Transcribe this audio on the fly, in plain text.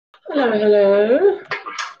Hello, hello.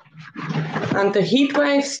 And the heat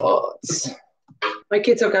wave starts. My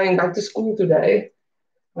kids are going back to school today.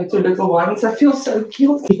 My two little ones. I feel so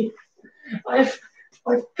guilty. I've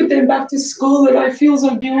put them back to school and I feel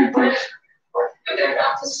so guilty. Put them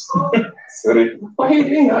back to school. Sorry. Why are you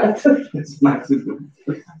doing that? It's massive.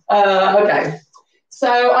 Okay.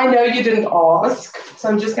 So I know you didn't ask, so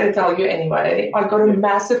I'm just going to tell you anyway. I got a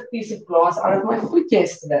massive piece of glass out of my foot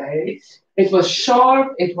yesterday. It was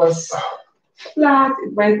sharp, it was flat,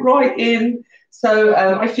 it went right in. So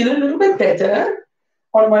I feel a little bit better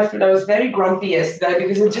on my foot. I was very grumpy yesterday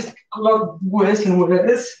because it just got worse and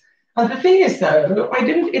worse. And the thing is, though,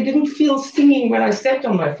 it didn't feel stinging when I stepped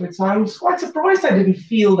on my foot. So I'm quite surprised I didn't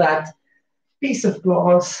feel that piece of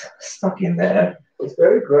glass stuck in there. It's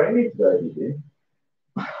very grainy today, Didi.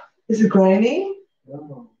 Is it grainy?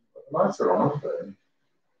 No, the lights are on today.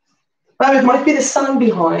 Oh, it might be the sun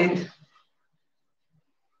behind.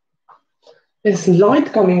 There's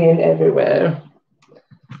light coming in everywhere.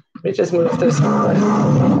 We just move this side.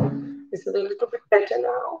 Is it a little bit better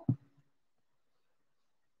now?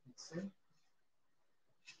 Let's see.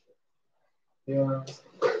 Yeah.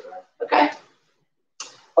 Okay.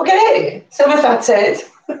 Okay. So with that said,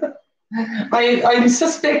 I'm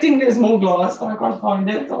suspecting there's more glass, but I can't find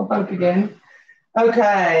it. I'll poke again.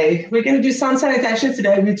 Okay, we're going to do sun salutation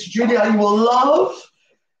today, which Julia you will love.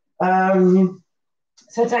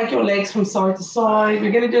 So take your legs from side to side.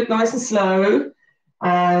 We're going to do it nice and slow,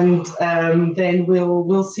 and then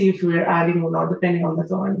we'll see if we're adding or not, depending on the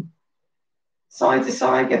time. Side to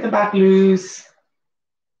side, get the back loose.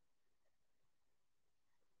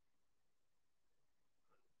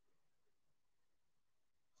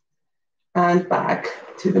 And back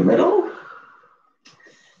to the middle.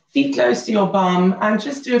 Feet close to your bum, and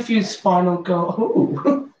just do a few spinal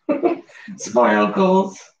curls. Spinal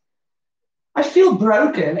curls. I feel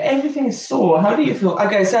broken. Everything is sore. How do you feel?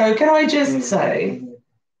 Okay, so can I just say?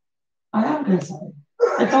 I am going to say.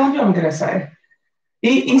 I told you I'm going to say.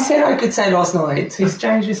 He said I could say last night. He's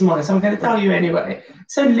changed his mind, so I'm going to tell you anyway.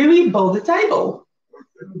 So Louis built a table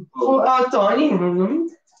for our dining room,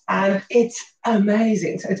 and it's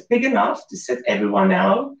amazing. So it's big enough to sit everyone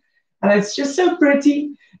down, and it's just so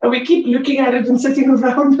pretty. And we keep looking at it and sitting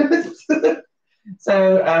around it.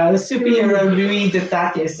 So the superhero Louis did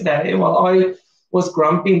that yesterday while I was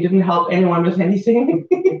grumpy and didn't help anyone with anything.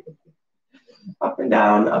 Up and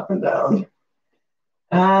down, up and down.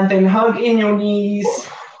 And then hug in your knees.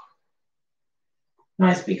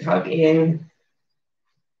 Nice big hug in.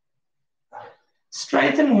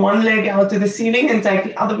 Straighten one leg out to the ceiling and take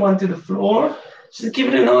the other one to the floor. Just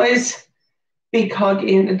give it a nice big hug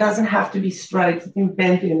in. It doesn't have to be straight. It can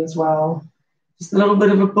bend in as well. Just a little bit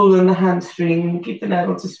of a pull in the hamstring. Keep the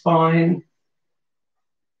navel to spine.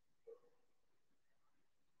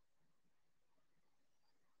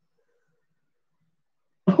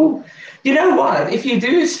 Oh, you know what? If you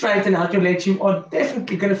do straighten out your legs, you are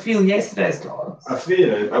definitely going to feel yesterday's class. I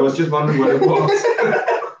feel it. I was just wondering what it was.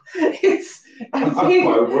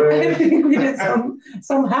 I think we did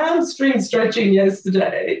some hamstring stretching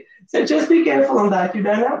yesterday. So just be careful on that. You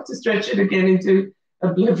don't have to stretch it again into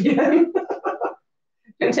oblivion.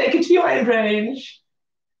 And take it to your end range.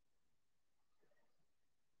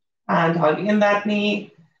 And hug in that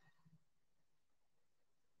knee.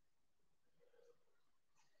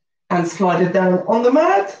 And slide it down on the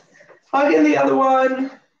mat. Hug in the other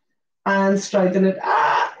one. And straighten it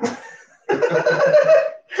out to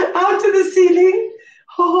the ceiling.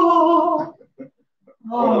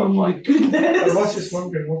 Oh my goodness. I was just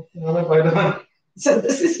wondering, what have I done? So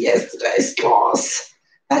this is yesterday's class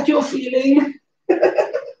that you're feeling.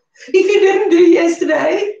 If you didn't do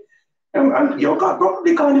yesterday, you're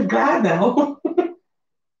probably kind of glad now.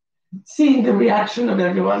 Seeing the reaction of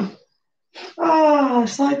everyone.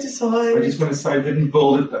 Side to side. I just want to say I didn't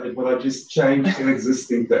build it, but I just changed an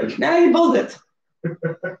existing thing. No, you built it.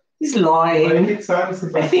 He's lying.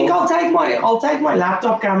 I think I'll take my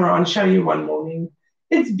laptop camera and show you one morning.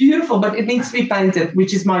 It's beautiful, but it needs to be painted,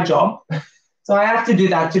 which is my job. So I have to do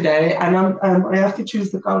that today, and I have to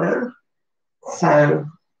choose the color. So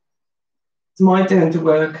it's my turn to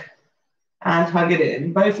work and hug it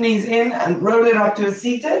in. Both knees in and roll it up to a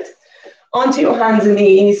seated. Onto your hands and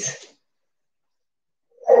knees.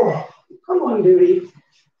 Oh, come on, Louis.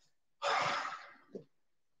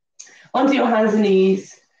 Onto your hands and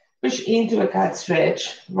knees. Push into a cat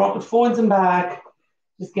stretch. Rock it forwards and back.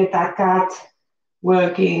 Just get that cat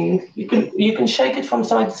working. You can shake it from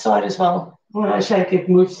side to side as well. When I shake it,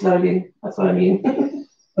 move slowly. That's what I mean.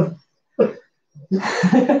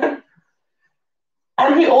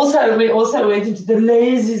 And we also went into the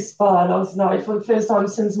lazy spa last night for the first time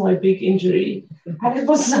since my big injury. And it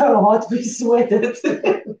was so hot, we sweated.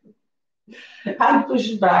 And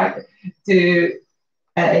pushed back to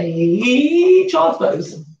a child's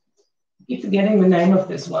pose. I keep forgetting the name of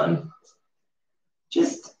this one.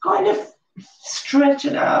 Just kind of stretch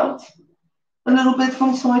it out a little bit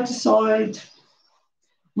from side to side.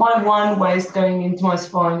 My one waist going into my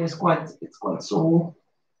spine is quite sore.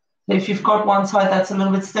 If you've got one side that's a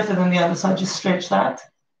little bit stiffer than the other side, just stretch that.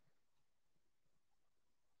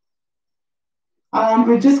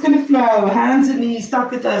 We're just going to flow hands and knees,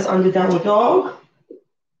 tuck the toes under downward dog.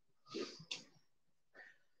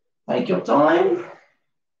 Take your time.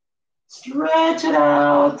 Stretch it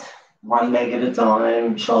out. One leg at a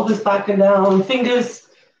time. Shoulders back and down. Fingers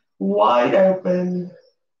wide open.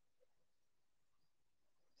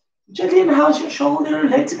 Gently enhance your shoulder.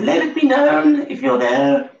 Let it be known if you're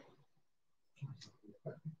there.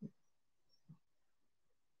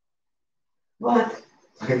 What?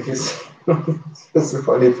 I guess that's a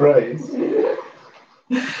funny phrase.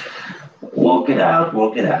 Walk it out,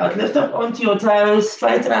 walk it out. Lift up onto your toes,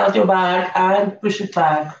 straighten out your back, and push it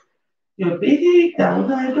back. Your big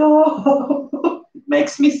downward dog.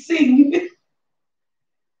 Makes me sing.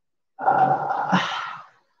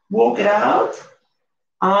 Walk it out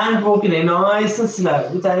and walk it in nice and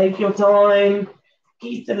slow. Take your time.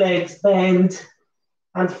 Keep the legs bent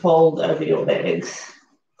and fold over your legs.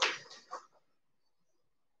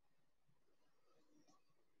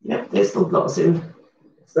 Yep, there's still glass in.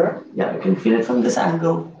 There? Yeah, I can feel it from this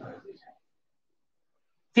angle.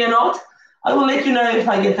 Fear not, I will let you know if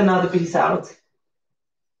I get another piece out.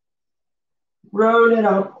 Roll it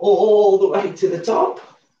up all the way to the top.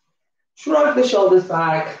 Shrug the shoulders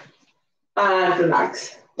back and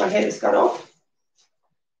relax. My head is cut off.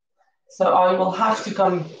 So I will have to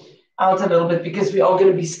come out a little bit because we are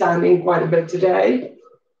going to be standing quite a bit today.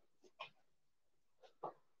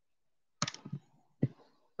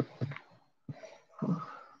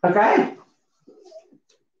 Okay.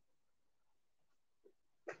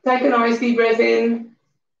 Take a nice deep breath in.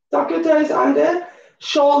 Tuck your toes under.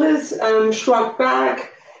 Shoulders shrug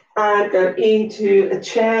back and go into a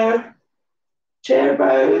chair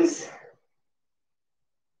pose.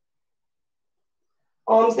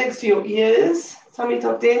 Arms next to your ears, tummy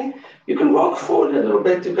tucked in. You can rock forward a little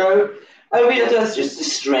bit to go over your toes, just to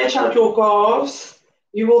stretch out your calves.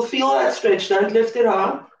 You will feel that stretch. Don't lift it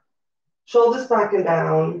up. Shoulders back and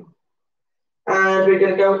down. And we're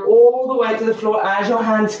going to go all the way to the floor as your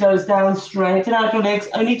hands goes down. Straighten out your legs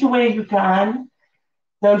only to where you can.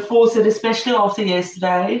 Don't force it, especially after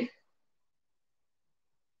yesterday.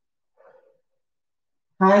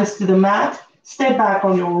 Hands to the mat. Step back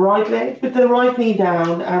on your right leg. Put the right knee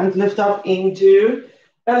down and lift up into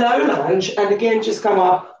a low lunge. And again, just come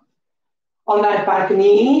up on that back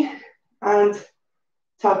knee and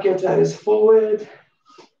tuck your toes forward.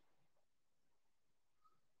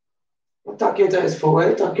 Tuck your toes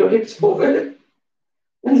forward, tuck your hips forward,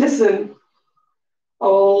 and listen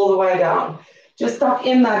all the way down. Just tuck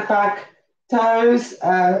in that back toes,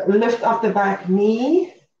 lift up the back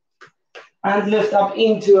knee, and lift up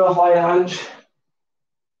into a high lunge.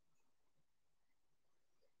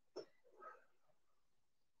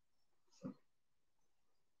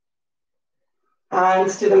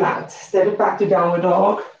 Hands to the mat. Step it back to downward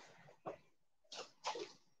dog.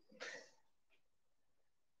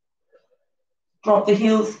 Drop the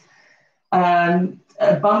heels, bum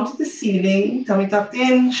to the ceiling, tummy tucked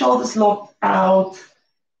in, shoulders locked out,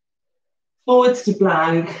 forwards to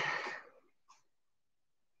plank,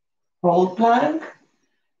 hold plank,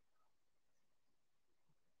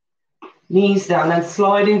 knees down and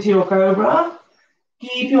slide into your cobra.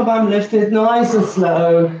 Keep your bum lifted nice and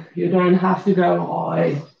slow. You don't have to go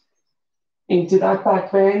high into that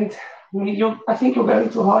back bend. I think you're going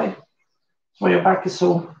too high, so your back is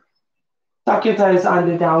sore. Tuck your toes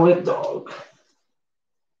under downward dog.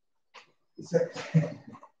 If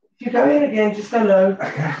you go in again, just go low.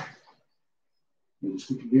 Okay. We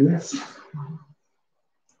can do this.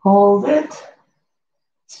 Hold it.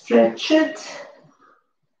 Stretch it.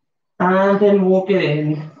 And then walk it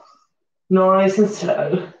in. Nice and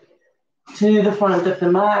slow. To the front of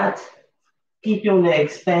the mat. Keep your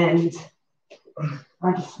legs bent.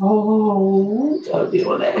 And fold over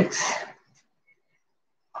your legs.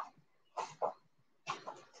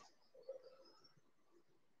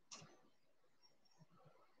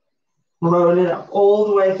 Roll it up all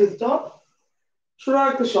the way to the top.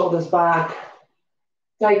 Shrug the shoulders back.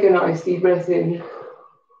 Take a nice deep breath in.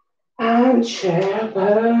 And chair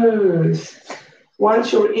pose.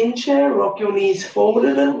 Once you're in chair, rock your knees forward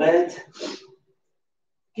a little bit.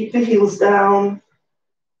 Keep the heels down.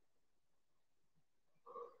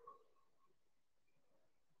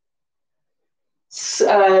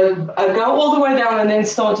 Go all the way down and then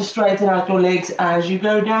start to straighten out your legs as you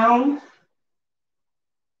go down.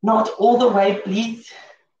 Not all the way, please.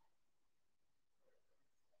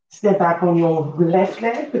 Step back on your left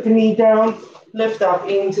leg, put the knee down, lift up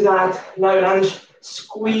into that low lunge,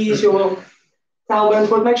 squeeze your tailbone,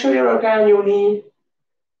 but make sure you're okay on your knee.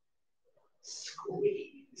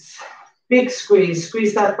 Squeeze, big squeeze,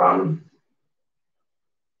 squeeze that bum.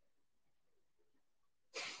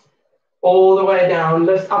 All the way down,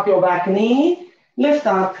 lift up your back knee, lift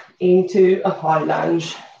up into a high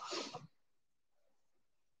lunge.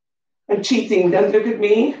 I'm cheating, don't look at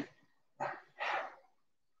me.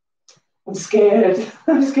 I'm scared.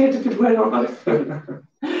 I'm scared to put weight on my foot.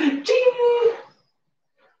 Ching!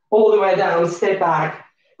 All the way down, step back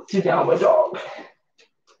to downward dog.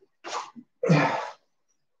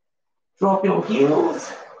 Drop your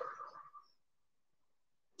heels.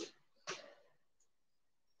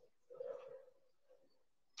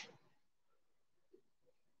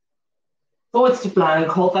 Forwards to plank,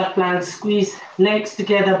 hold that plank, squeeze legs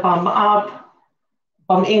together, bum up,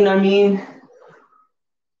 bum in, I mean.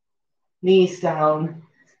 Knees down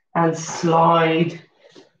and slide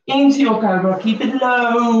into your cobra. Keep it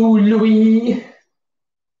low, Louis.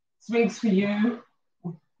 Swings for you.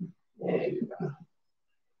 There you go.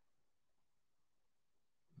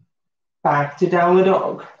 Back to downward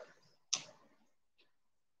dog.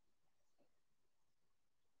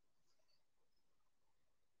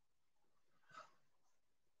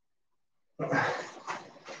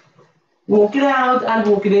 Walk it out and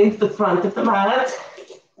walk it into the front of the mat.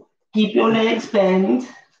 Keep your legs bent.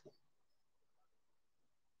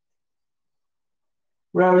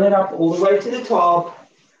 Roll it up all the way to the top.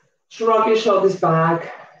 Shrug your shoulders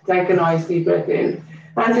back. Take a nice deep breath in.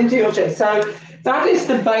 Hands into your chest. So that is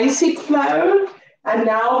the basic flow. And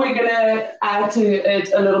now we're going to add to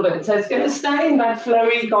it a little bit. So it's going to stay in that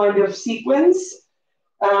flowy kind of sequence.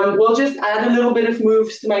 We'll just add a little bit of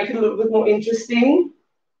moves to make it a little bit more interesting.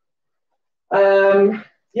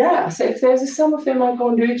 Yeah, so if there's some of them I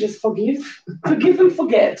can't do, just forgive and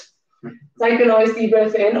forget. Take a nice deep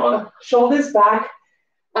breath in, shoulders back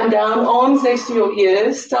and down, arms next to your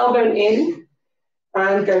ears, tailbone in,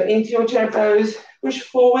 and go into your chair pose, push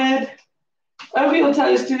forward, over your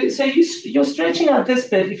toes to it. So you're stretching out this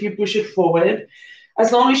bit if you push it forward,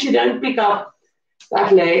 as long as you don't pick up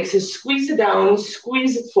that leg. So squeeze it down,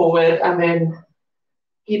 squeeze it forward, and then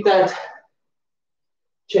keep that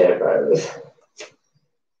chair pose.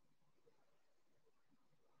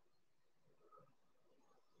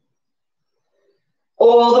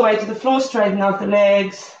 All the way to the floor, straighten out the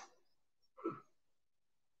legs.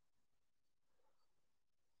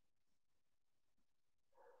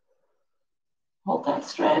 Hold that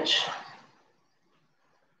stretch.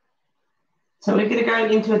 So we're going to go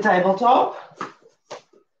into a tabletop.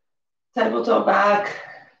 Tabletop back.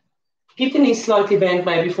 Keep the knees slightly bent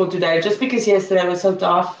maybe for today, just because yesterday was so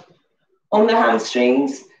tough on the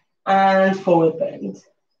hamstrings, and forward bend.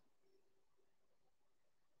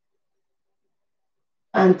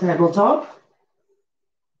 And tabletop.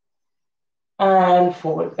 And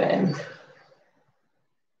forward bend.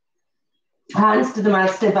 Hands to the mat,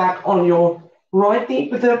 step back on your right knee,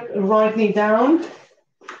 put the right knee down.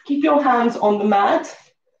 Keep your hands on the mat.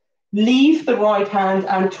 Leave the right hand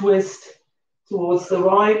and twist towards the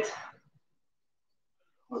right.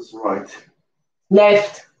 What's right?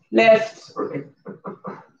 Left, left. Sorry.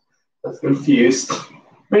 That's confused.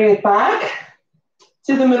 Bring it back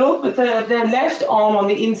to the middle, put the left arm on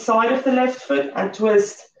the inside of the left foot and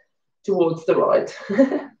twist towards the right.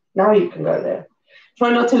 Now you can go there. Try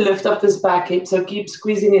not to lift up this back hip, so keep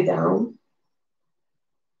squeezing it down.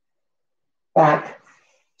 Back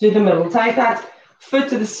to the middle. Take that foot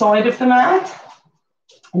to the side of the mat.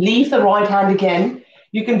 Leave the right hand again.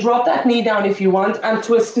 You can drop that knee down if you want and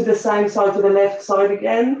twist to the same side, to the left side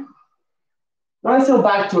again. Nice little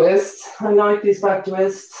back twist. I like these back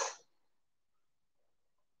twists.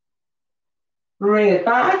 Bring it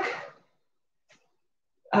back.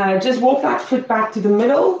 Just walk that foot back to the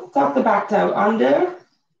middle. Tuck the back toe under.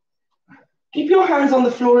 Keep your hands on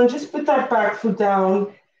the floor and just put that back foot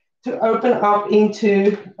down to open up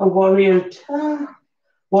into a warrior two.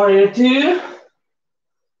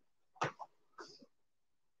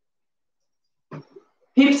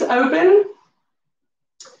 Hips open.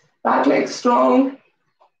 Back leg strong.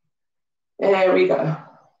 There we go.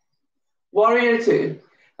 Warrior two.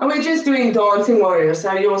 And we're just doing dancing warrior.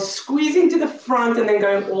 So you're squeezing to the front and then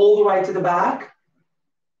going all the way to the back.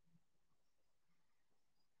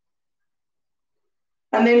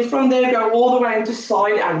 And then from there, go all the way into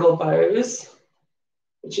side angle pose,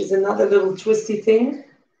 which is another little twisty thing.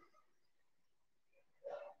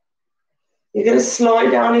 You're going to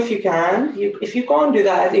slide down if you can. If you can't do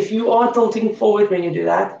that, if you are tilting forward when you do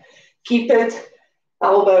that, keep it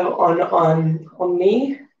elbow on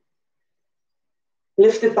knee.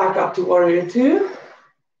 Lift it back up to warrior two.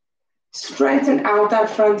 Straighten out that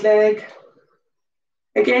front leg.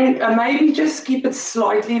 Again, maybe just keep it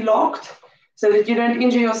slightly locked so that you don't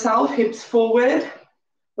injure yourself. Hips forward.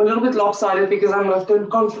 A little bit lopsided because I'm not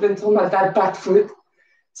confident on that back foot.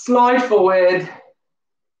 Slide forward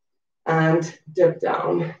and dip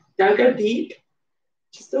down. Don't go deep.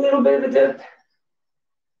 Just a little bit of a dip.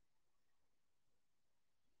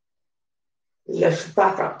 Lift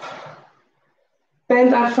back up.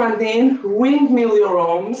 Bend that front knee. Windmill your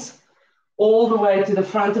arms all the way to the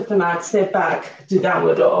front of the mat. Step back to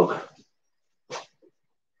downward dog.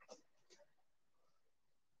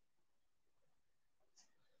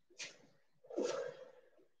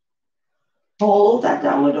 Hold that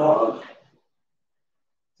downward dog.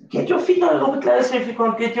 Get your feet a little bit closer if you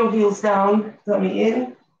can't get your heels down. Tummy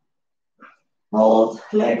in. Hold,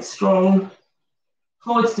 legs strong.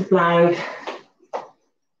 Forwards to plank.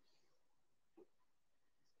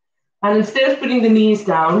 And instead of putting the knees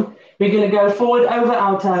down, we're going to go forward over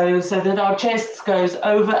our toes so that our chest goes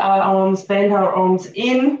over our arms, bend our arms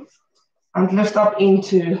in, and lift up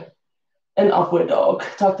into an upward dog.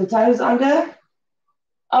 Tuck the toes under.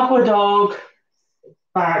 Upward dog.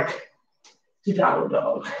 Back to downward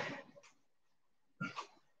dog.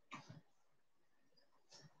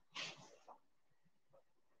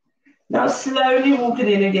 Now slowly walk it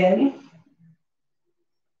in again.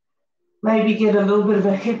 Maybe get a little bit of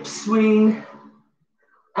a hip swing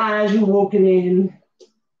as you walk it in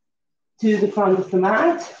to the front of the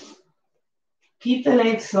mat. Keep the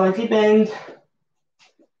legs slightly bent.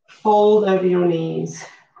 Fold over your knees.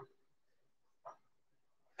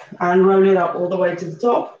 And roll it up all the way to the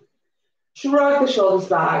top. Shrug the shoulders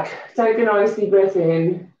back. Take a nice deep breath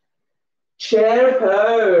in. Chair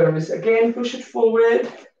pose. Again, push it forward.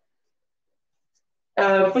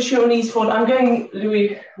 Push your knees forward. I'm going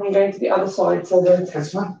to the other side so that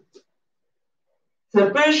that's fine. So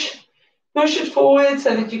push it forward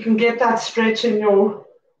so that you can get that stretch in your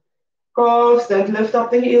calves. Don't lift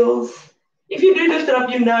up the heels. If you do lift it up,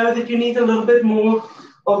 you know that you need a little bit more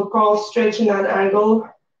of a calf stretch in that angle.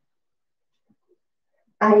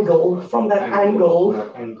 From that angle.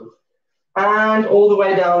 And all the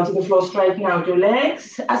way down to the floor. Straighten out your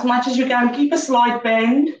legs as much as you can. Keep a slight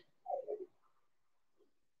bend.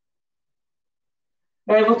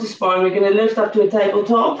 Navel to spine. We're going to lift up to a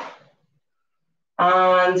tabletop.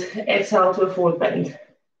 And exhale to a forward bend.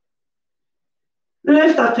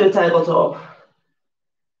 Lift up to a tabletop.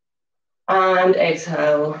 And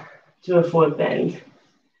exhale to a forward bend.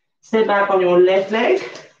 Step back on your left leg.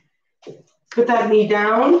 Put that knee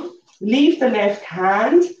down. Leave the left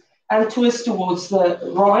hand and twist towards the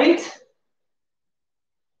right.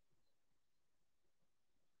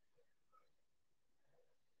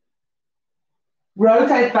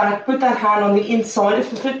 Rotate back. Put that hand on the inside of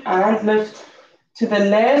the foot and lift to the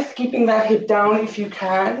left, keeping that hip down if you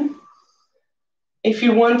can. If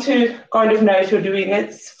you want to kind of know if you're doing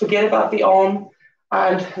it, forget about the arm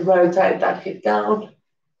and rotate that hip down.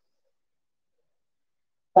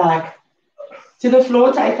 Back to the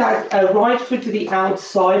floor. Take that right foot to the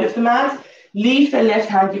outside of the mat. Leave the left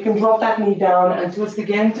hand. You can drop that knee down and twist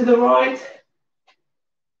again to the right.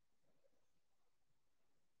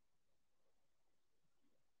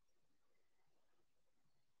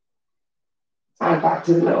 And back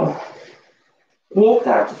to the middle. Walk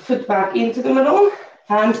that foot back into the middle.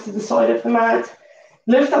 Hands to the side of the mat.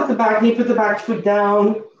 Lift up the back knee, put the back foot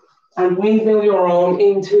down, and windmill your arm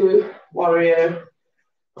into warrior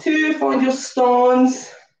two. Find your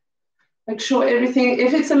stance. Make sure everything,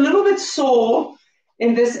 if it's a little bit sore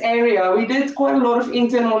in this area, we did quite a lot of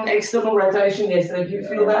internal and external rotation yesterday. Do you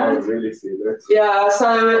feel that? I really see that. Yeah,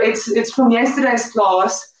 so it's from yesterday's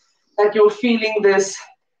class that you're feeling this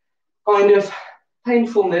kind of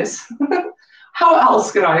painfulness. How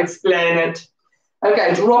else can I explain it?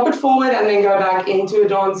 Okay, drop it forward and then go back into a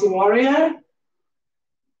dancing warrior.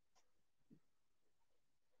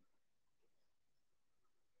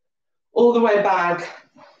 All the way back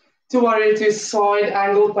to warrior two, side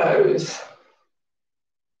angle pose.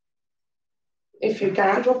 If you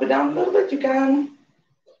can, drop it down a little bit, you can.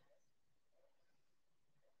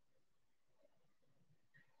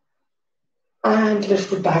 And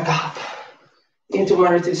lift it back up into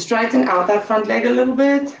warrior two. Straighten out that front leg a little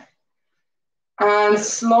bit. And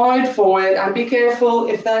slide forward, and be careful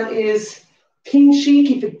if that is pinchy,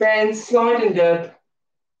 keep it bent, slide and dip.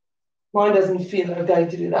 Mine doesn't feel okay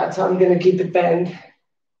to do that, so I'm going to keep it bent.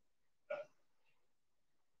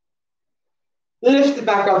 Lift it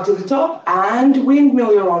back up to the top and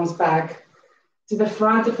windmill your arms back to the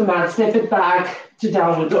front of the mat. Step it back to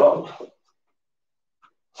downward dog.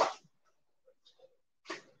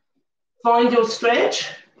 Find your stretch.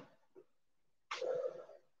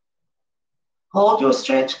 Hold your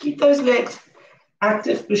stretch. Keep those legs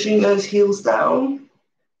active, pushing those heels down.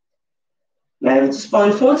 Navel to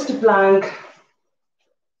spine, forwards to plank.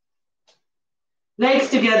 Legs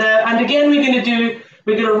together. And again, we're going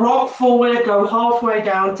to rock forward, go halfway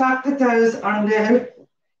down, tuck the toes under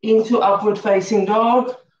into upward facing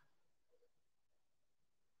dog.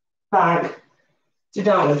 Back to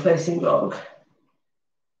downward facing dog.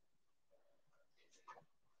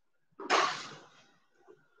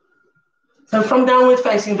 So from downward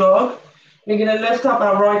facing dog, we're going to lift up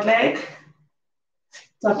our right leg,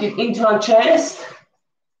 tuck it into our chest,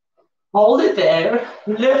 hold it there,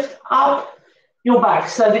 lift up your back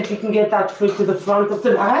so that you can get that foot to the front of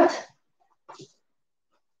the mat.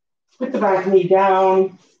 Put the back knee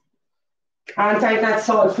down and take that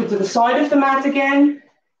foot to the side of the mat again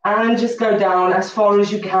and just go down as far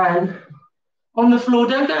as you can on the floor.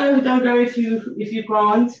 Don't go if you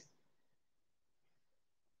can't.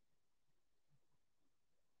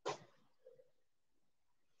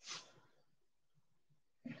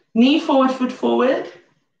 Knee forward, foot forward.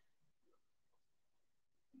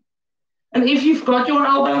 And if you've got your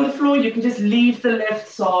elbow on the floor, you can just leave the left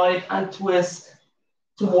side and twist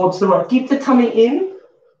towards the right. Keep the tummy in.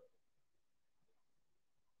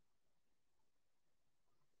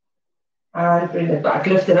 And bring it back.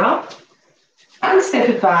 Lift it up. And step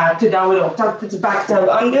it back to downward dog. Tuck the back toe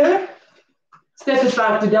under. Step it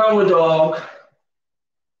back to downward dog.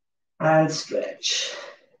 And stretch.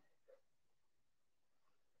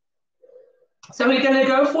 So we're going to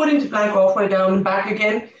go forward into plank, halfway down and back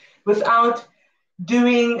again without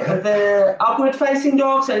doing the upward facing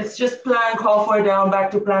dog. So it's just plank, halfway down,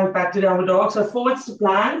 back to plank, back to downward dog. So forwards to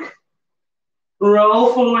plank,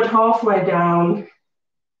 roll forward halfway down,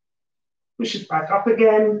 push it back up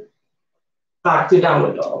again, back to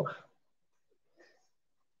downward dog.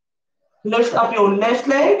 Lift up your left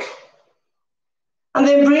leg and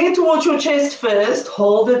then bring it towards your chest first.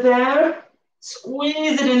 Hold it there.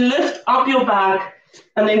 Squeeze it in, lift up your back,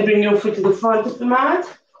 and then bring your foot to the front of the mat.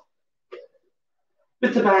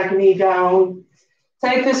 Put the back knee down.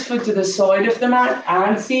 Take this foot to the side of the mat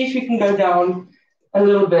and see if you can go down a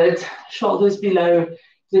little bit, shoulders below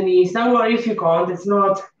the knees. Don't worry if you can't, it's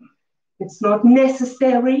not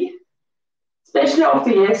necessary, especially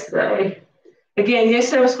after yesterday. Again,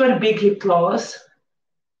 yesterday was quite a big hip class.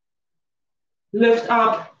 Lift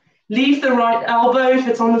up. Leave the right elbow, if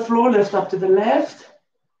it's on the floor, lift up to the left.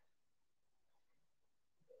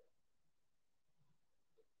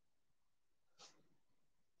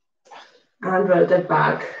 And rotate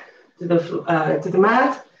back to the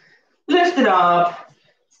mat. Lift it up,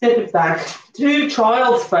 step it back to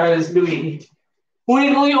child's pose, Louis.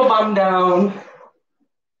 Wiggle your bum down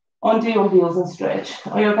onto your heels and stretch.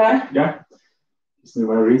 Are you okay? Yeah. Just do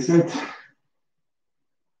my reset.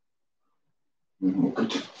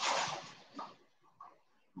 Good.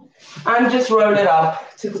 And just roll it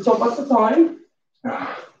up to the top of the time.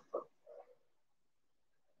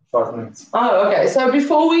 5 minutes. Oh, okay. So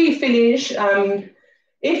before we finish,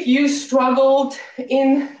 if you struggled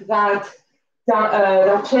in that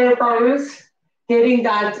chair pose, getting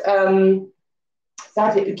that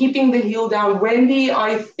keeping the heel down, Wendy,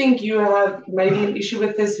 I think you have maybe an issue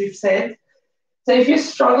with this, we've said. So if you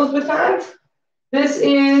struggled with that, this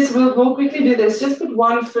is, we'll quickly do this. Just put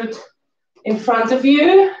one foot in front of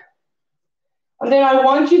you. And then I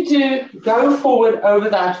want you to go forward over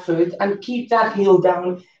that foot and keep that heel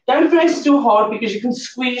down. Don't press too hard because you can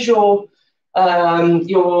squeeze your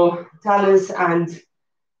talus and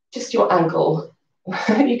just your ankle.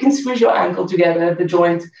 You can squeeze your ankle together, the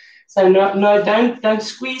joint. So don't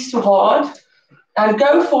squeeze too hard. And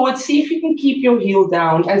go forward, see if you can keep your heel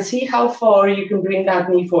down and see how far you can bring that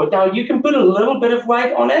knee forward. Now, you can put a little bit of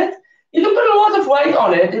weight on it. You can put a lot of weight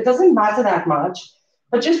on it. It doesn't matter that much.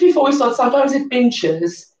 But just before we start, sometimes it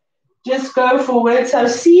pinches. Just go forward. So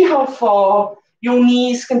see how far your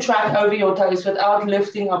knees can track over your toes without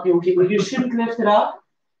lifting up your heel. You shouldn't lift it up.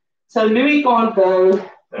 So Louis can't go.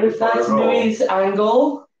 If that's Louis'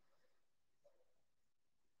 angle.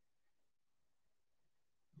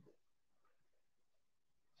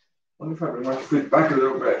 I wonder if I bring my foot back a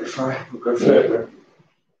little bit if I go further.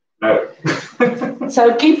 No.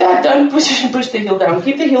 So keep that, don't push the heel down.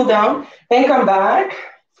 Keep the heel down, then come back.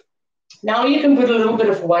 Now you can put a little bit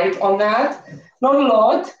of weight on that, not a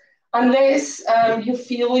lot, unless you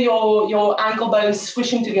feel your ankle bones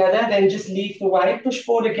squishing together, then just leave the weight, push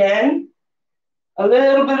forward again, a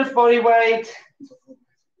little bit of body weight.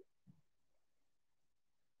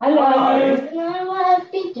 Hello. Can I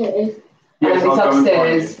have pictures? Yes, it's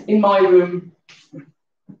upstairs in my room.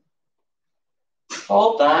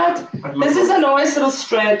 Hold that. This is a nice little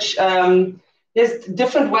stretch. There's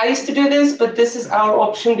different ways to do this, but this is our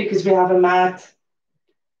option because we have a mat.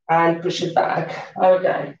 And push it back.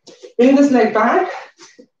 Okay. Bring this leg back.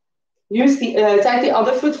 Use the take the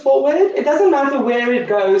other foot forward. It doesn't matter where it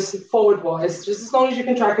goes forward-wise, just as long as you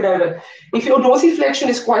can track it over. If your dorsiflexion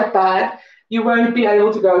is quite bad, you won't be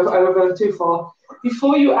able to go over too far.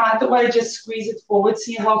 Before you add the weight, just squeeze it forward.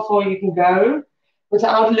 See how far you can go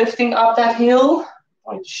without lifting up that heel.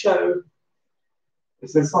 I'll show.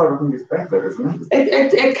 It's this side, I think it's better, isn't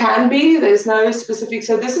it? It can be. There's no specific.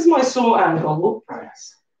 So this is my sore ankle.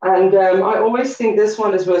 Yes. And I always think this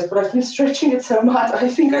one is worse, but I've been stretching it so much, I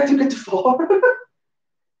think I took it too far.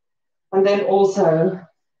 And then also,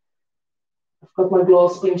 I've got my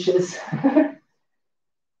glass pinches.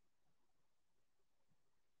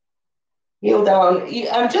 Heel down.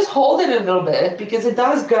 Just hold it a little bit because it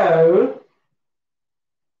does go.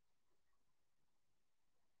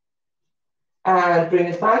 And bring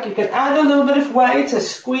it back. You can add a little bit of weight to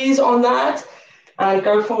squeeze on that and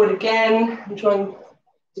go forward again. I'm trying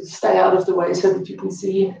to stay out of the way so that you can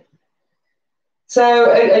see.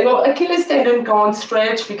 So your Achilles tendon can't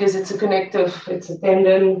stretch because it's a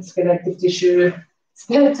tendon, it's connective tissue. It's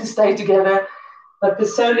there to stay together, but the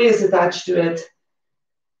soleus attached to it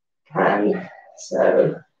can.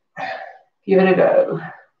 So give it a go.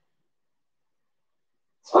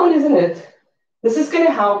 It's fun, isn't it? This is going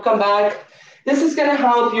to help come back. This is going to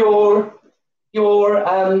help your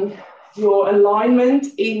alignment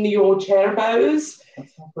in your chair pose.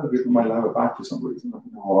 That's not good with my lower back for some reason. I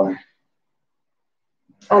don't know why.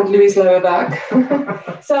 And Louis' lower back.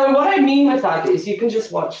 So what I mean with that is you can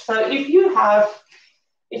just watch. So if you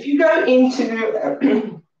go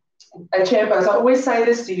into a chair pose, I always say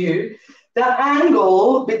this to you, the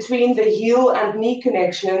angle between the heel and knee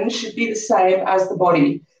connection should be the same as the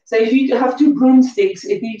body. So if you have two broomsticks,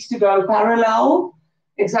 it needs to go parallel,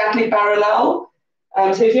 exactly parallel.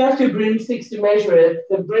 So if you have two broomsticks to measure it,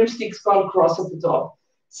 the broomsticks can't cross at the top.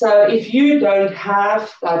 So if you don't have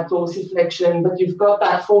that dorsiflexion, but you've got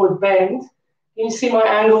that forward bend, you see my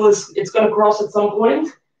angle it's going to cross at some point.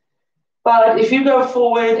 But if you go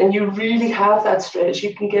forward and you really have that stretch,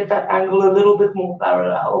 you can get that angle a little bit more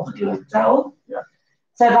parallel. Can you tell? Yeah.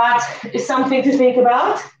 So that is something to think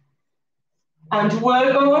about and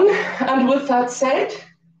work on. And with that said,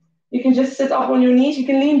 you can just sit up on your knees. You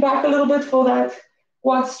can lean back a little bit for that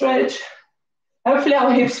quad stretch. Hopefully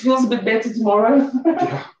our hips feels a bit better tomorrow.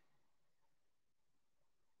 Yeah.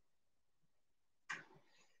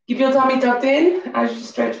 Keep your tummy tucked in as you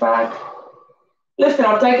stretch back. Lift it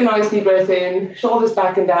up, take a nice deep breath in, shoulders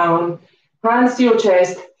back and down, hands to your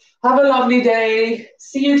chest. Have a lovely day.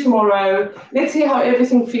 See you tomorrow. Let's see how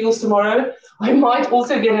everything feels tomorrow. I might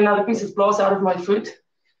also get another piece of glass out of my foot,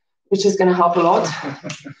 which is going to help a lot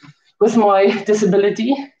with my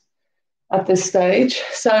disability at this stage.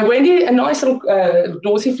 So Wendy, a nice little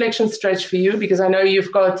dorsiflexion stretch for you because I know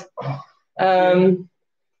you've got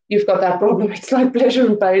that problem. It's like pleasure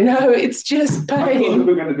and pain. No, it's just pain. I thought we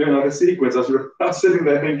were going to do another sequence. I was sitting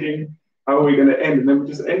there thinking, how are we going to end? And then we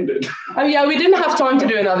just ended. Oh yeah, we didn't have time to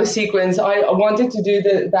do another sequence. I wanted to do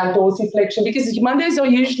that dorsiflexion because Mondays are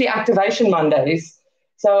usually activation Mondays.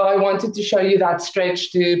 So I wanted to show you that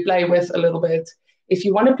stretch to play with a little bit if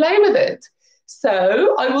you want to play with it.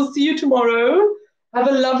 So I will see you tomorrow. Have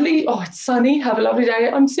a lovely, it's sunny. Have a lovely day.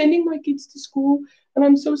 I'm sending my kids to school and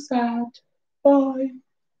I'm so sad. Bye.